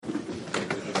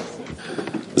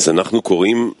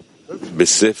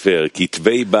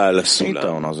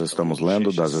Então, nós estamos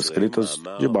lendo das escritas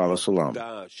de Baal HaSulam.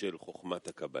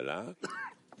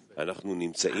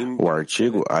 O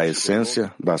artigo A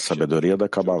Essência da Sabedoria da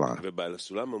Kabbalah.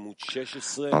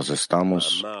 Nós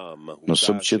estamos no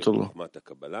subtítulo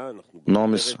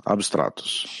Nomes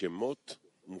Abstratos.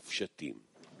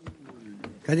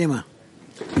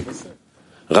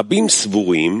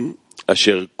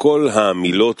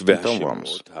 Então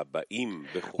vamos.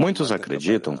 Muitos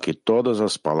acreditam que todas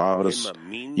as palavras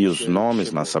e os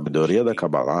nomes na sabedoria da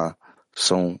Kabbalah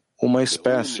são uma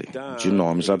espécie de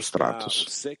nomes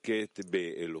abstratos,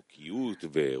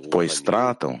 pois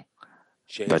tratam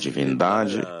da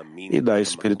divindade e da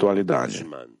espiritualidade,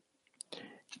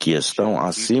 que estão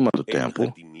acima do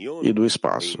tempo e do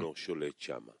espaço,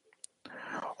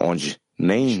 onde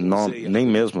nem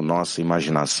mesmo nossa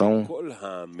imaginação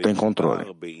tem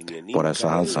controle. Por essa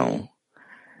razão,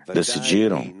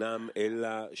 decidiram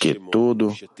que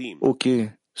tudo o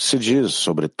que se diz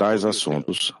sobre tais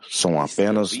assuntos são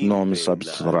apenas nomes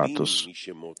abstratos,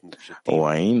 ou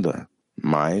ainda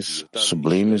mais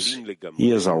sublimes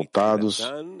e exaltados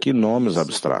que nomes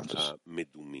abstratos,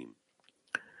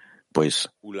 pois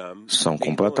são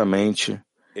completamente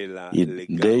e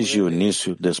desde o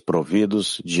início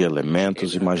desprovidos de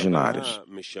elementos imaginários.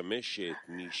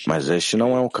 Mas este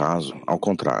não é o caso, ao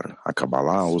contrário, a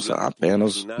Kabbalah usa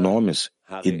apenas nomes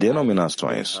e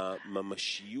denominações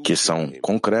que são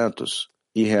concretos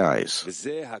e reais.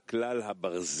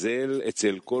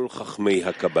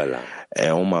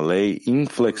 É uma lei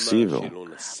inflexível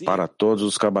para todos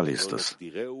os cabalistas,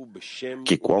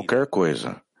 que qualquer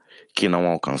coisa que não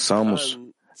alcançamos,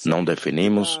 não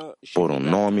definimos por um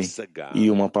nome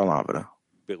e uma palavra.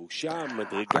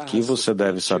 Aqui você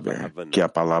deve saber que a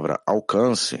palavra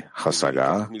alcance,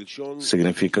 Hassagá,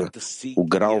 significa o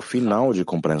grau final de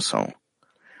compreensão.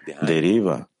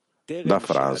 Deriva da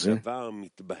frase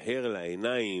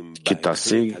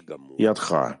Kitasig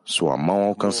Yadcha, sua mão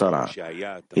alcançará.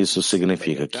 Isso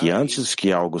significa que antes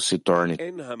que algo se torne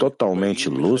totalmente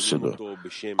lúcido,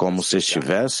 como se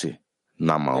estivesse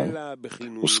na mão,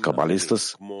 os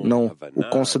cabalistas não o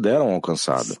consideram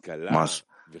alcançado, mas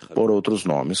por outros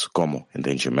nomes, como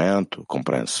entendimento,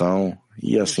 compreensão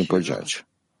e assim por diante.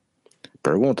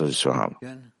 Perguntas, Sr. Rav?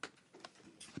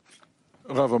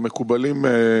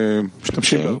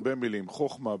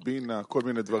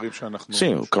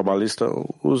 Sim, o cabalista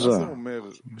usa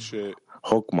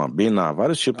Chokma, Bina,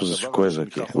 vários tipos de coisa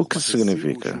aqui. O que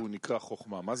significa?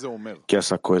 Que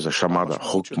essa coisa chamada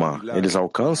Chokma, eles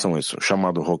alcançam isso,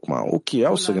 chamado Chokma. O que é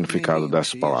o significado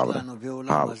dessa palavra?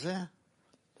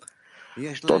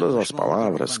 Todas as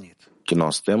palavras que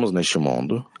nós temos neste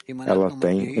mundo, ela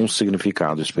tem um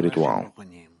significado espiritual.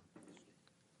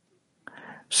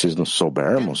 Se nós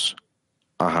soubermos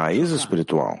a raiz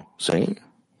espiritual, sim,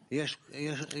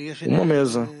 uma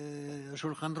mesa.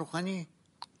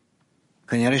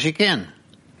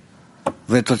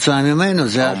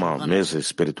 Há uma mesa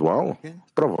espiritual?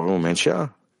 Provavelmente há.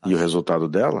 E o resultado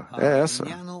dela é essa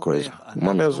coisa,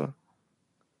 uma mesa.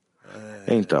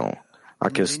 Então, a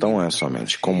questão é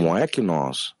somente como é que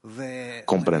nós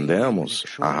compreendemos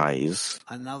a raiz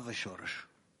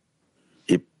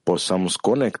e possamos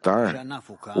conectar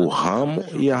o ramo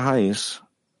e a raiz.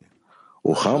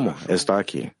 O ramo está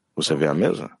aqui. Você vê a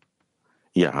mesa?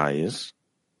 E a raiz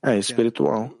é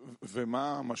espiritual.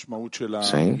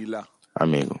 Sim,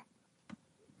 amigo.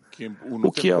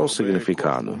 O que é o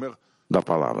significado da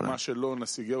palavra?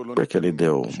 Porque ele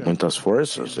deu muitas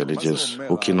forças, ele diz,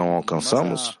 o que não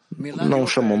alcançamos, não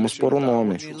chamamos por um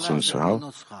nome. Sim,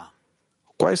 senhor.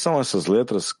 Quais são essas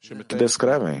letras que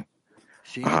descrevem?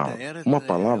 Uma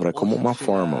palavra é como uma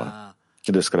fórmula.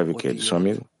 Que descreve o quê? Disse o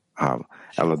amigo?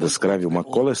 Ela descreve uma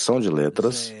coleção de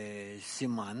letras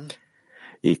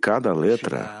e cada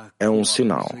letra é um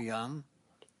sinal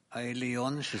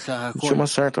de uma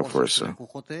certa força,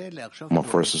 uma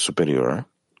força superior.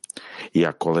 E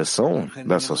a coleção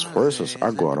dessas forças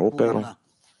agora operam.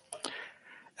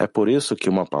 É por isso que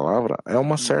uma palavra é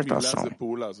uma certa ação.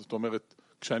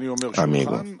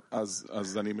 Amigo,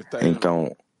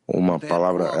 então, uma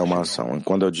palavra é uma ação. E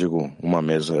quando eu digo uma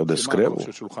mesa, eu descrevo?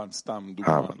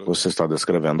 Você está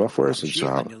descrevendo a força de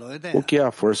Rav. O que é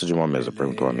a força de uma mesa?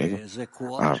 Perguntou o amigo.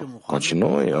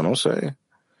 Continue, eu não sei.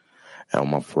 É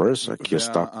uma força que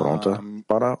está pronta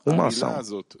para uma ação.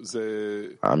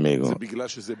 Amigo,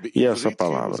 e essa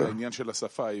palavra?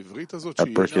 É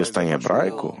porque está em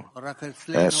hebraico?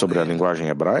 É sobre a linguagem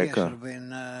hebraica?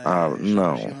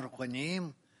 Não.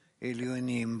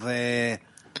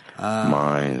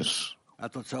 Mas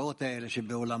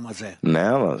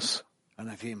nelas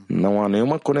Não há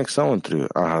nenhuma conexão entre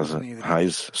a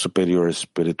raiz superior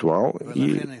espiritual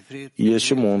e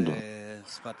este mundo,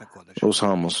 os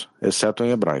ramos, exceto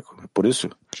em hebraico. Por isso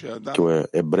que o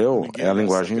hebreu é a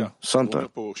linguagem santa.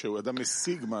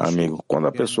 Amigo, quando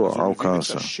a pessoa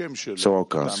alcança seu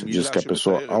alcance, diz que a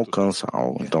pessoa alcança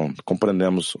algo, então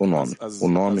compreendemos o nome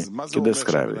que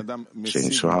descreve.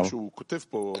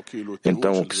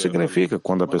 Então, o que significa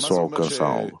quando a pessoa alcança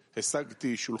algo?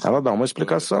 Ela dá uma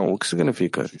explicação. O que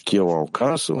significa que eu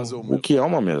alcanço o que é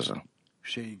uma mesa?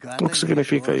 O que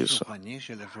significa isso?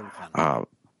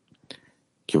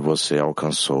 Que você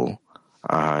alcançou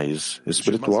a raiz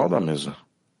espiritual da mesa.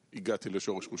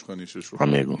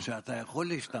 Amigo,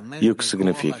 e o que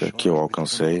significa que eu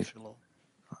alcancei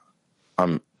a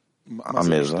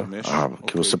mesa?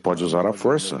 Que você pode usar a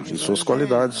força e suas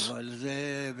qualidades.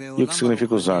 E o que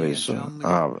significa usar isso?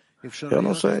 Eu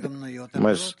não sei,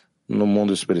 mas no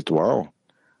mundo espiritual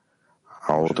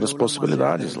há outras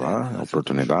possibilidades lá,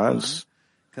 oportunidades.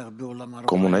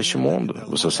 Como neste mundo,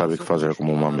 você sabe o que fazer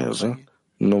como uma mesa.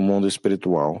 No mundo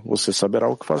espiritual, você saberá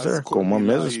o que fazer com uma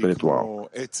mesa espiritual.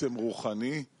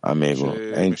 Amigo,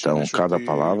 então cada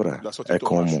palavra é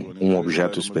como um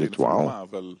objeto espiritual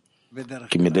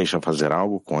que me deixa fazer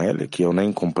algo com ele que eu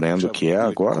nem compreendo o que é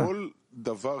agora?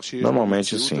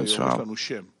 Normalmente sim, senhor.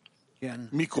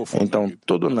 Então,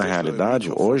 tudo na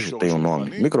realidade hoje tem um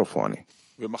nome, microfone.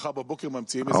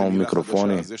 Há um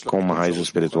microfone com uma raiz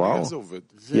espiritual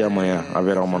e amanhã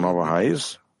haverá uma nova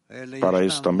raiz? Para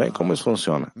isso também, como isso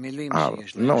funciona?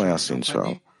 Não é assim,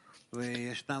 senhor.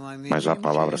 Mas há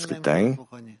palavras que têm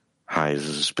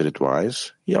raízes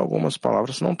espirituais e algumas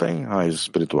palavras não têm raízes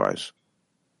espirituais.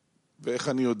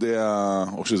 Como eu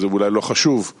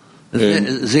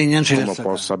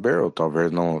posso saber, ou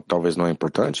talvez não é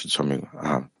importante, seu amigo?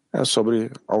 É sobre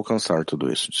alcançar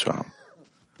tudo isso, senhor.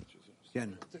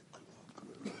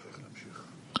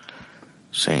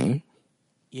 Sim.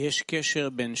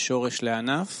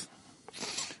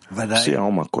 Se há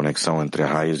uma conexão entre a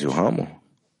raiz e o ramo?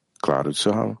 Claro, disse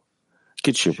o ramo.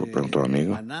 Que tipo? Perguntou o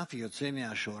amigo.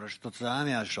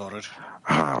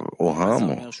 O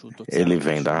ramo, ele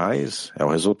vem da raiz, é o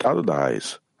resultado da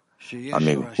raiz.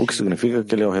 Amigo, o que significa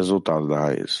que ele é o resultado da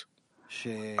raiz?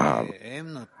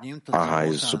 Há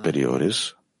raízes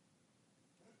superiores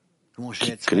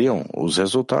que criam os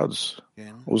resultados,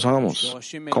 os ramos,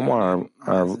 como a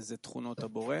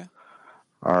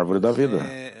árvore da vida.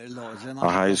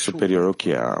 A raiz superior, o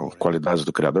que é? As qualidades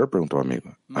do Criador? Perguntou o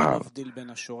amigo.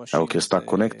 É o que está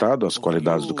conectado às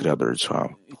qualidades do Criador,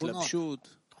 Israel.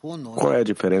 Qual é a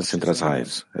diferença entre as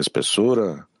raízes?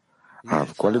 Espessura?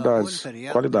 Qualidades.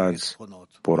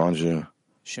 Por onde...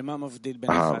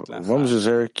 vamos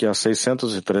dizer que há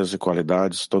 613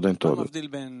 qualidades, todo em todo.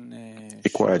 E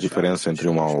qual é a diferença entre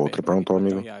uma ou outra? Perguntou o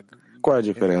amigo. Qual é a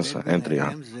diferença entre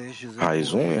a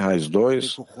raiz 1 e a raiz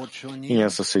 2 em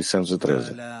essas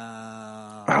 613?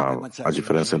 A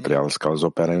diferença entre elas é que elas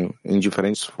operam em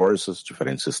diferentes forças,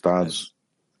 diferentes estados.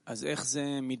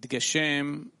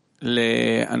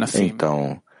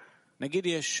 Então,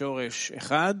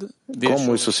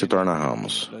 como isso se torna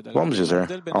ramos? Vamos dizer,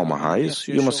 há uma raiz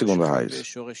e uma segunda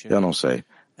raiz. Eu não sei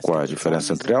qual é a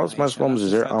diferença entre elas, mas vamos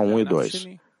dizer há 1 e 2.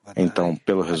 Então,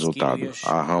 pelo resultado,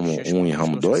 há ramo 1 e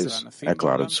ramo 2? É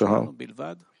claro, disse o ramo.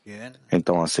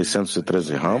 Então, há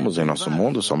 613 ramos em nosso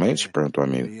mundo somente? Perguntou o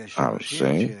amigo.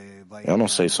 Sim. Eu não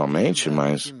sei somente,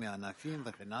 mas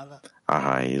há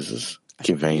raízes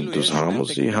que vêm dos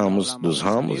ramos e ramos dos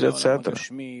ramos, etc.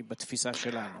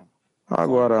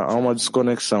 Agora, há uma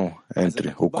desconexão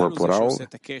entre o corporal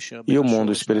e o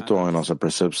mundo espiritual em nossa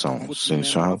percepção. Sim,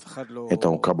 senhor.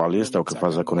 Então, o cabalista é o que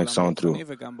faz a conexão entre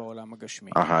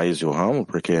a raiz e o ramo,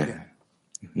 porque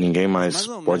ninguém mais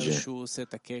pode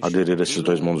aderir a esses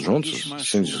dois mundos juntos?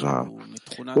 Sim, senhor.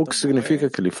 O que significa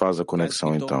que ele faz a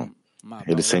conexão, então?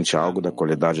 Ele sente algo da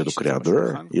qualidade do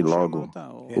Criador e logo,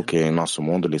 o que em nosso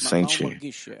mundo ele sente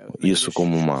isso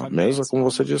como uma mesa, como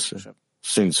você disse?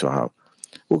 Sim, senhor.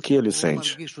 O que ele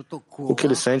sente? O que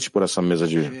ele sente por essa mesa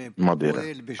de madeira?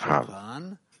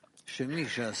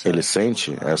 Ele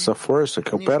sente essa força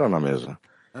que opera na mesa,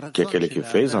 que aquele que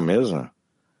fez a mesa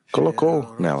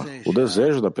colocou nela o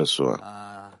desejo da pessoa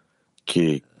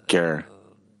que quer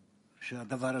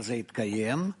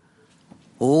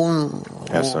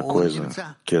essa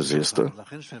coisa que exista,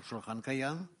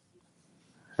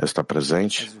 está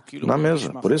presente na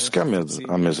mesa. Por isso que a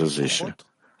mesa existe.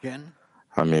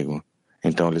 Amigo,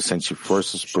 então ele sente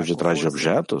forças por detrás de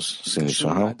objetos? Sim,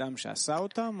 senhor.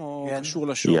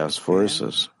 E as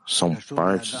forças são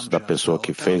partes da pessoa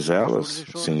que fez elas?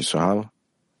 Sim, senhor.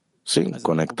 Sim,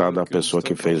 conectada à pessoa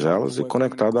que fez elas e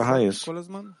conectada à raiz.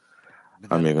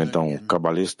 Amigo, então o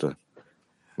cabalista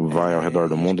vai ao redor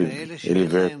do mundo e ele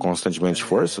vê constantemente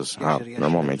forças?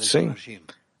 Normalmente sim.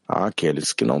 Há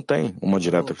aqueles que não têm uma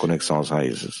direta conexão às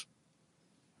raízes.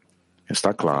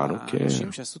 Está claro que...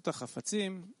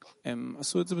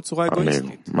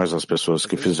 Amigo, mas as pessoas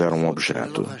que fizeram um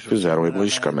objeto, fizeram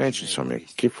egoisticamente, seu amigo.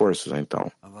 Que forças,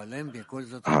 então?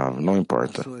 Não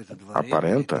importa.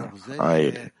 Aparenta a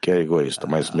ele que é egoísta,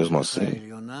 mas mesmo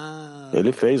assim,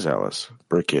 ele fez elas.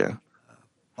 Por quê?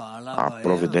 A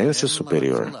providência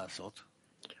superior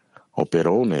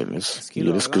operou neles e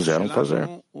eles quiseram fazer.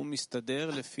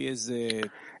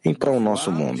 Então o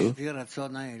nosso mundo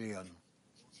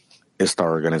está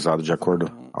organizado de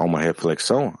acordo a uma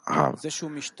reflexão,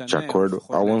 de acordo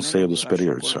ao anseio do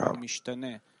superior,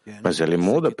 mas ele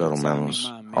muda, pelo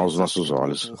menos, aos nossos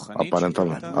olhos. Aparenta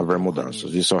haver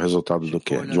mudanças. Isso é o resultado do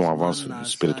quê? De um avanço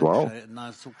espiritual?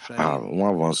 Um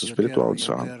avanço espiritual,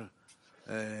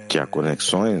 que as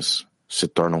conexões se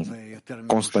tornam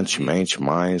constantemente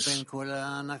mais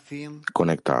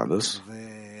conectadas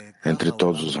entre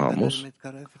todos os ramos.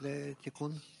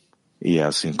 E é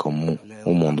assim como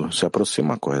o mundo se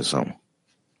aproxima à correção.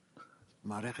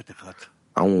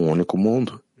 Há um único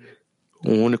mundo,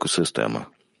 um único sistema.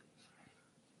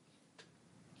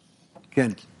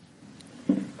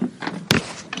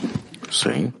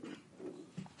 Sim.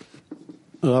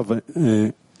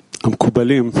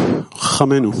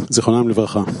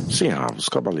 Sim, os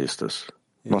cabalistas,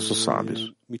 nossos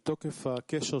sábios.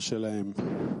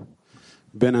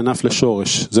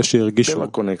 Pela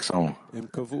conexão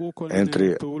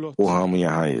entre o ramo e a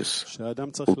raiz,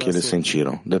 o que eles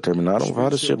sentiram, determinaram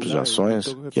vários tipos de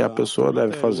ações que a pessoa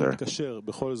deve fazer,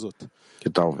 que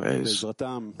talvez,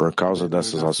 por causa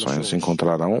dessas ações,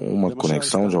 encontrarão uma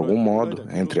conexão de algum modo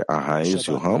entre a raiz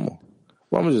e o ramo.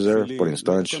 Vamos dizer, por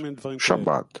instante,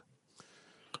 Shabbat,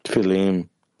 Tfilim,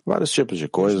 vários tipos de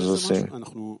coisas assim.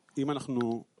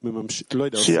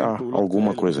 Se há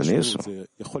alguma coisa nisso,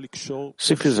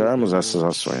 se fizermos essas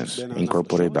ações em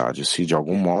corporeidade, se de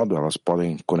algum modo elas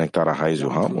podem conectar a raiz e o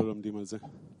ramo?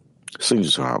 Sim,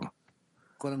 disse o Rava.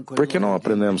 Por que não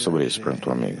aprendemos sobre isso?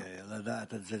 Perguntou o amigo.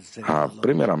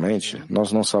 Primeiramente,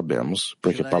 nós não sabemos,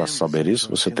 porque para saber isso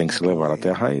você tem que se levar até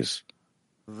a raiz.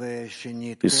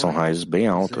 E são raízes bem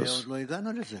altas.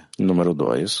 Número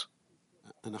 2,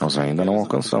 nós ainda não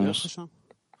alcançamos.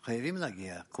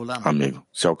 Amigo,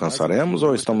 se alcançaremos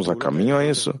ou estamos a caminho a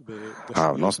isso?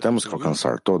 Nós temos que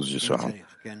alcançar todos, disse o Rava.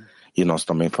 E nós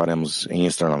também faremos em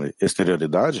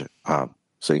exterioridade?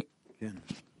 Sim.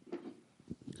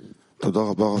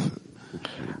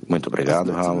 Muito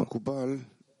obrigado, Rava.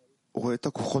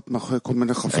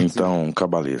 Então, um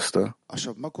cabalista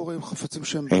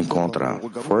encontra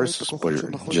forças por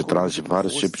detrás de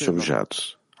vários tipos de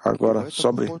objetos. Agora,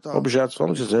 sobre objetos,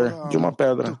 vamos dizer, de uma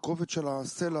pedra.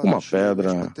 Uma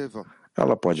pedra,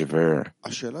 ela pode ver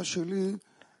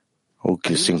o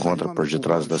que se encontra por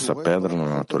detrás dessa pedra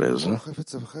na natureza.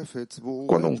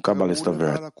 Quando um cabalista vê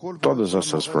todas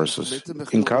essas forças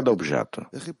em cada objeto,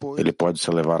 ele pode se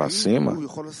elevar acima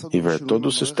e ver todo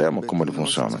o sistema, como ele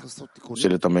funciona. Se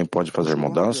ele também pode fazer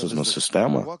mudanças no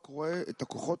sistema,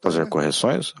 fazer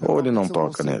correções, ou ele não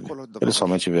toca nele. Ele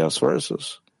somente vê as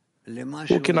forças.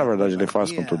 O que, na verdade, ele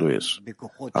faz com tudo isso?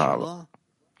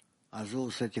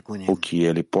 O que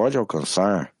ele pode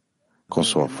alcançar com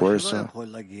sua força,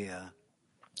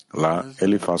 lá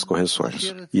ele faz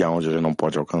correções. E aonde ele não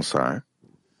pode alcançar,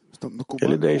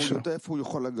 ele deixa.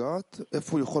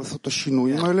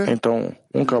 Então,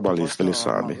 um cabalista, ele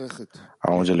sabe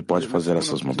aonde ele pode fazer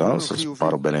essas mudanças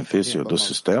para o benefício do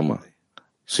sistema?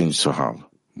 Sim, disse o Rava.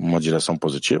 Uma direção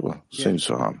positiva? Sim,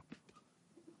 disse o Rava.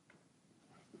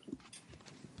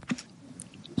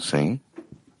 Sim.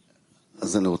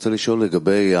 אז אני רוצה לשאול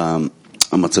לגבי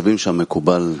המצבים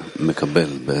שהמקובל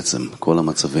מקבל בעצם, כל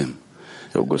המצבים.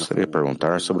 Eu gostaria de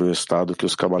perguntar sobre o estado que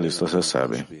os cabalistas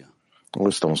recebem. Ou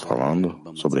estamos falando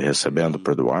sobre recebendo,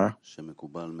 perdoar,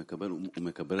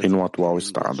 e no atual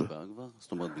estado,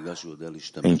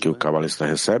 em que o cabalista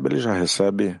recebe, ele já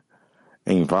recebe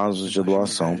em vasos de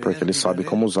doação, porque ele sabe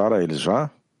como usar a eles já?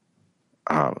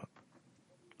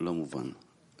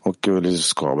 O que eles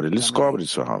descobrem? Ele descobre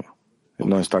isso, Rava.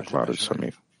 Não está claro isso,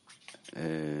 amigo.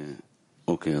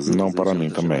 Não para mim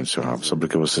também, Sr. Rava, sobre o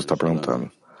que você está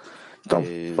perguntando. Então,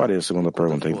 farei a segunda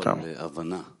pergunta, então.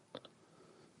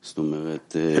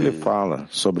 Ele fala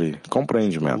sobre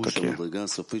compreendimento aqui.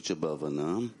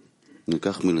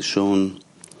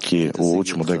 Que o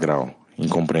último degrau em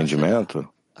compreendimento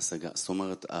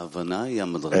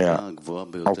é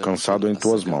alcançado em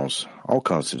tuas mãos.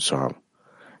 Alcance, Sr. Rava.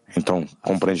 Então,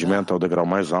 compreendimento é o degrau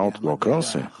mais alto do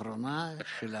alcance?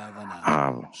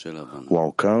 O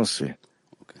alcance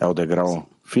é o degrau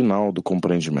final do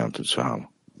compreendimento, disse Rava.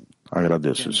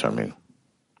 Agradeço, disse amigo.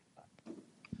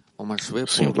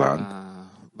 Sim, claro.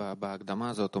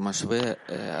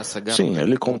 Sim,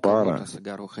 ele compara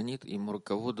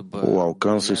o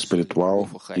alcance espiritual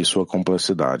e sua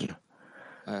complexidade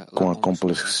com a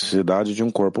complexidade de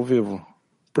um corpo vivo.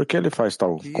 Por que ele faz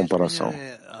tal comparação?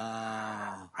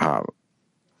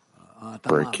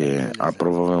 Porque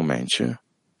provavelmente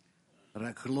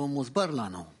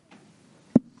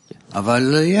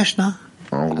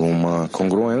alguma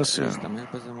congruência,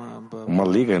 uma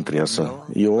liga entre essa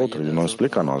e outra. Ele não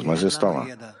explica a nós, mas está lá.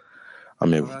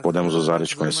 Amigo, podemos usar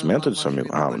este conhecimento, disse o amigo?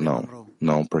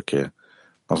 Não, porque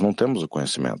nós não temos o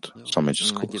conhecimento. Somente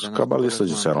os cabalistas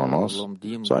disseram a nós.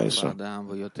 Só isso.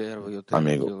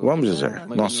 Amigo, vamos dizer,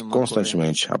 nós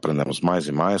constantemente aprendemos mais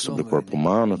e mais sobre o corpo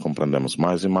humano, compreendemos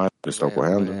mais e mais o que está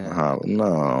ocorrendo.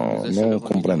 Não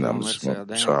compreendemos.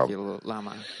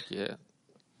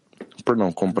 Por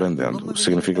não compreendendo,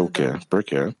 significa o quê? Por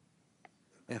quê?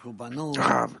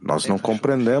 Nós não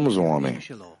compreendemos o homem,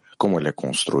 como ele é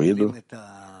construído,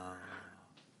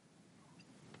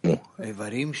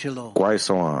 quais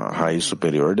são a raiz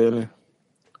superior dele,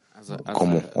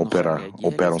 como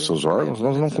operam seus órgãos,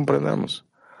 nós não compreendemos.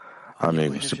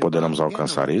 Amigo, se podermos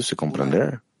alcançar isso e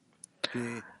compreender,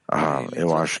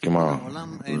 eu acho que uma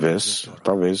vez,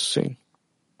 talvez sim,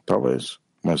 talvez,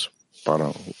 mas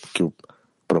para que o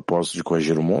propósito de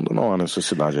corrigir o mundo, não há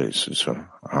necessidade a isso, senhor.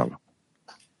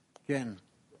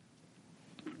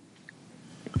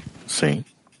 Sim.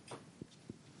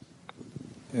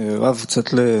 רב,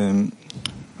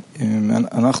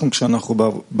 כשאנחנו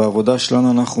בעבודה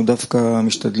שלנו, אנחנו דווקא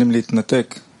משתדלים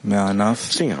להתנתק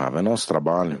מהענף. Sim, Rav, é nosso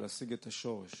trabalho.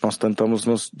 Nós tentamos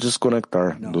nos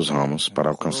desconectar dos ramos para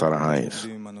alcançar a raiz.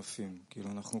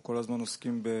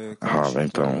 Rav,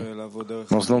 então,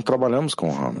 nós não trabalhamos com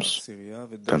ramos.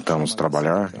 Tentamos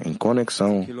trabalhar em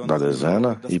conexão da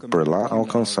dezena e por lá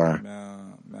alcançar.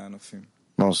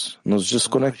 Nós nos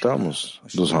desconectamos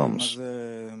dos ramos.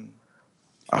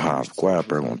 Qual é a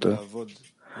pergunta?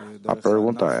 A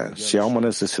pergunta é, se há uma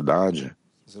necessidade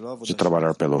de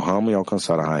trabalhar pelo ramo e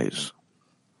alcançar a raiz.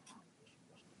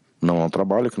 Não é um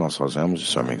trabalho que nós fazemos,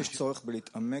 disse o amigo.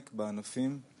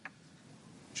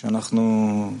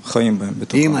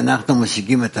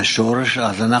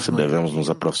 Se devemos nos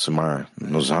aproximar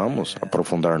nos ramos,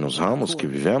 aprofundar nos ramos que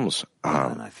vivemos,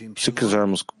 se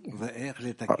quisermos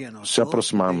se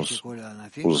aproximarmos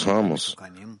os ramos,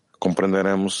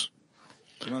 compreenderemos.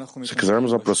 Se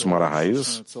quisermos aproximar a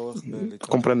raiz,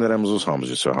 compreenderemos os ramos,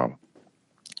 disse o Rava.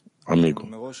 Amigo,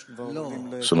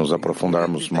 se nos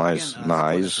aprofundarmos mais na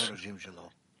raiz,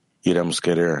 iremos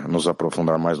querer nos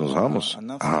aprofundar mais nos ramos?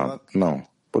 Não.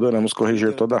 Poderemos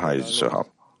corrigir toda a raiz, disse o Rava.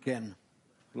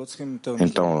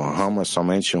 Então, o ramo é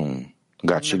somente um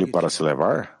gatilho para se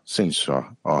levar? Sim, disse o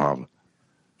Rava.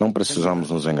 Não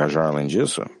precisamos nos engajar além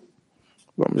disso?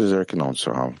 Vamos dizer que não, disse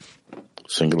o Rava.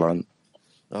 Singular.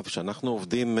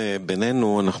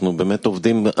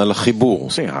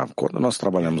 Sim, Rav, quando nós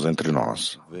trabalhamos entre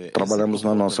nós, trabalhamos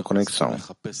na nossa conexão.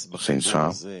 Sim,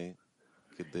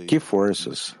 que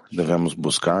forças devemos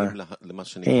buscar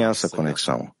em essa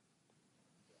conexão,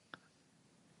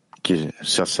 que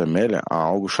se assemelha a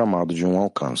algo chamado de um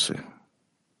alcance?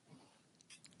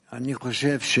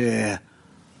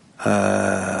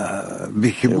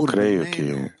 Eu creio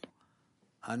que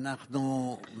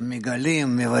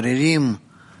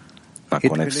na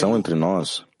conexão entre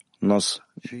nós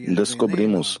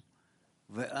descobrimos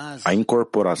a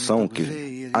incorporação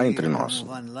que há entre nós.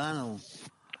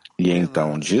 E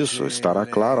então disso estará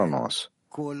claro a nós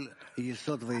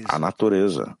a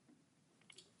natureza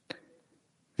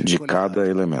de cada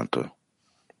elemento,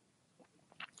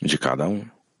 de cada um.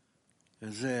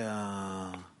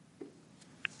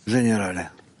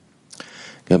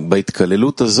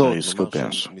 É isso que eu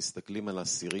penso.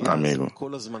 Amigo,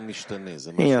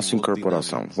 em essa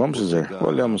incorporação, vamos dizer,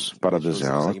 olhamos para a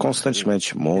dezena, ela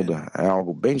constantemente muda, é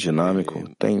algo bem dinâmico,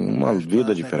 tem uma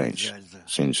vida diferente.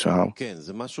 Sim,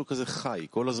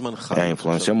 é a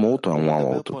influência mútua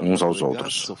uns aos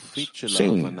outros.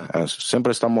 Sim,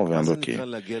 sempre está movendo aqui.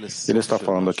 Ele está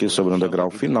falando aqui sobre um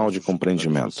degrau final de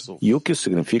compreendimento. E o que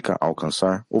significa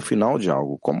alcançar o final de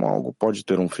algo, como algo pode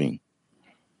ter um fim.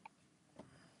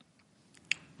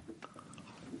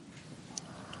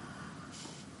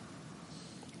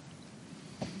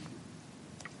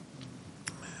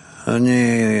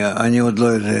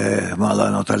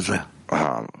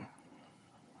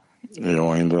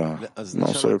 Eu ainda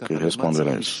não sei o que responder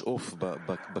a isso.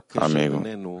 Amigo,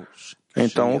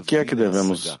 Então, o que é que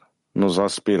devemos nos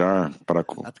aspirar para a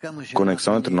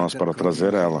conexão entre nós para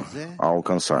trazer ela a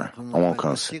alcançar, a um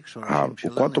alcance?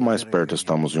 O quanto mais perto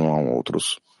estamos de um ao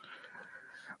outros,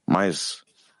 mais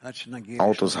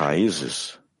altas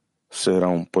raízes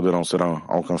poderão ser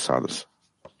alcançadas,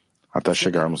 até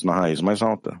chegarmos na raiz mais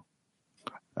alta.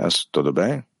 Tudo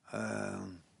bem?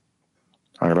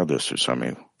 Agradeço isso,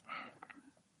 amigo.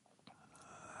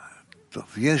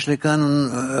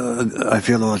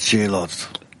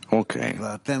 Ok.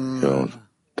 Eu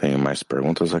tenho mais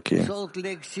perguntas aqui.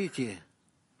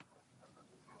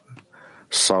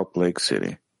 Salt Lake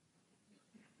City.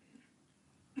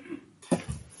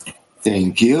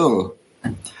 Thank you.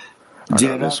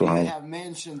 Agradeço, Raul.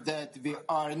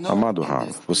 Amado Raul,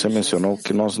 você mencionou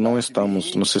que nós não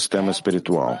estamos no sistema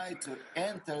espiritual,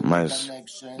 mas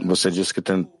você disse que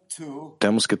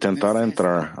temos que tentar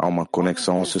entrar a uma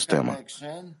conexão ao sistema.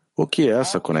 O que é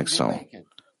essa conexão?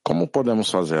 Como podemos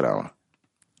fazer ela?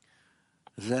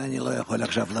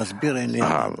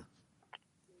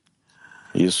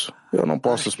 Isso eu não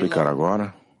posso explicar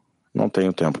agora. Não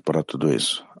tenho tempo para tudo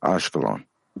isso. Ashkelon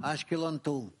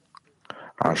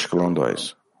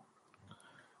 2.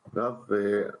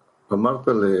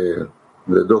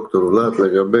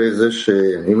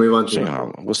 Sim,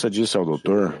 Raul. Você disse ao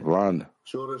Dr. Vlad,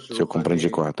 se eu compreendi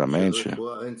corretamente,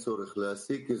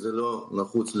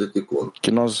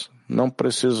 que nós não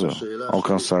precisamos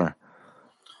alcançar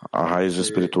a raiz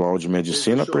espiritual de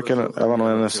medicina porque ela não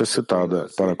é necessitada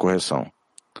para a correção.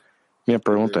 Minha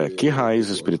pergunta é, que raiz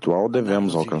espiritual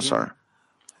devemos alcançar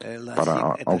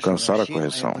para alcançar a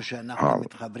correção?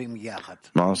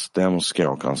 Nós temos que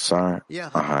alcançar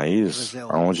a raiz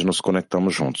onde nos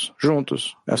conectamos juntos.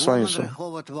 Juntos. É só isso.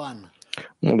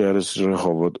 Mulheres de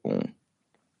Rehovot 1.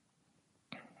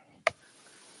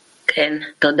 כן,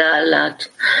 תודה על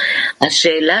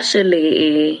השאלה שלי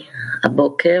היא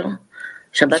הבוקר,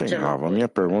 שבת Sim, Rav, a minha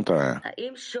pergunta é,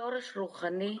 האם שורש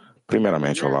רוחני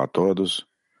primeiramente, olá a todos,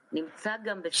 נמצא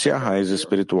גם se a raiz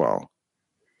espiritual,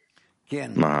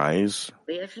 na raiz,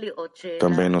 ויש לי עוד שאלה,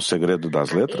 também no segredo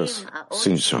das letras?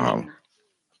 Sim, disse o Rav.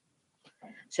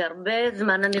 שהרבה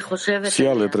זמן אני חושבת Se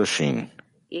a letra Shin,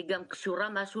 היא גם קשורה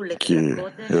משהו que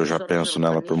לקודש, eu já penso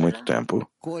nela por muito tempo,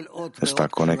 está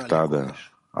conectada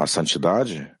à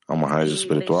santidade, a uma raiz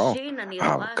espiritual?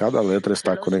 Cada letra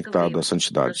está conectada à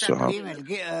santidade, Sr. Rav.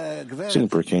 Sim,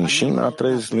 porque em Shin há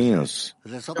 3 linhas.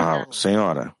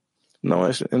 Senhora, não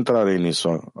entrarei nisso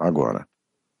agora.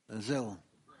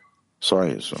 Só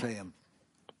isso.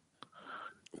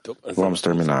 Vamos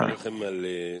terminar.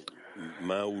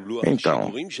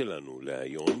 Então,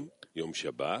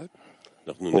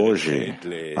 hoje,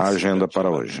 a agenda para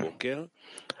hoje.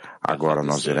 Agora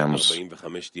nós iremos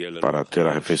para ter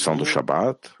a refeição do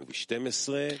Shabbat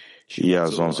e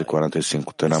às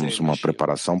 11h45 teremos uma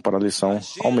preparação para a lição.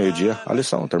 Ao meio-dia, a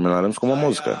lição. Terminaremos com uma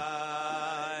música.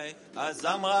 אז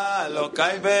אמרה אלוקי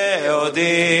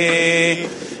בעודי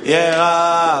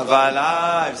ירב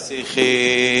עליי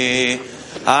שיחי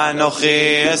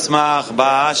אנוכי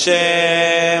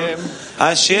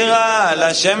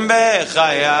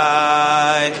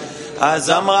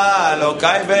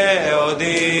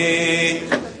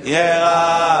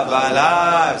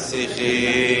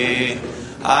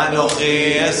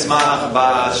אשמח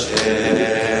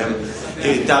בהשם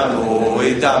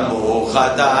יתאמו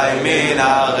חטאי מן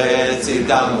הארץ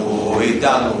יתאמו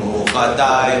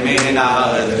חטאי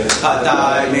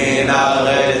מן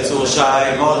הארץ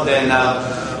ורשעים עוד עיניו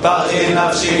ברכי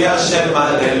נפשי השם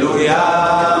הללויה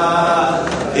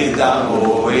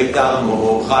יתאמו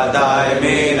חטאי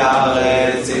מן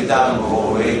הארץ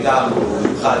יתאמו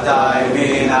חטאי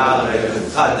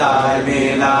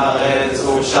מן הארץ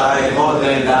ורשעים עוד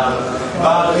עיניו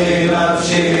ברכי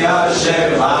נפשי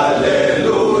השם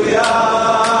הללויה